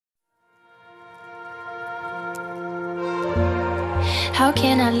How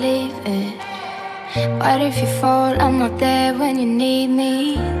can I leave it? What if you fall? I'm not there when you need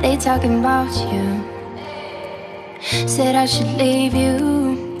me. They talking about you. Said I should leave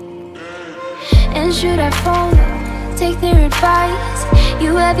you. And should I follow? Take their advice.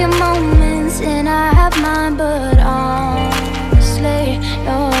 You have your moments and I have mine, but honestly,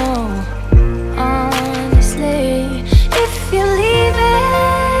 no. Honestly, if you're leaving,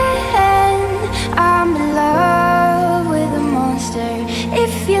 I'm in love with a monster.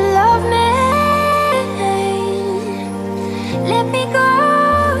 If you love me, let me go.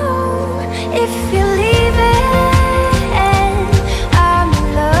 If you're leaving, I'm in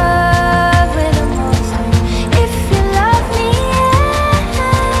love with a monster. If you love me,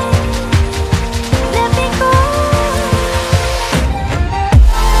 let me go.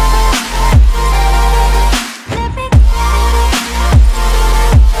 Let me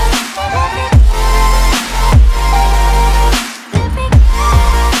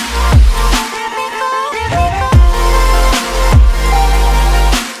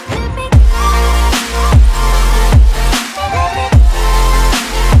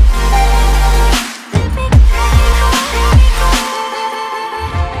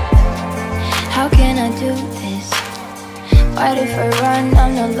How can I do this? What if I run?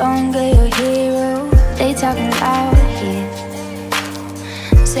 I'm no longer your hero. They talking loud here.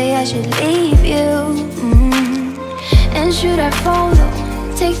 Say I should leave you. And should I follow?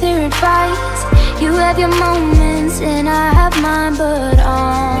 Take their advice. You have your moments and I have mine, but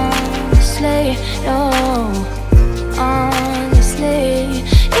honestly, no.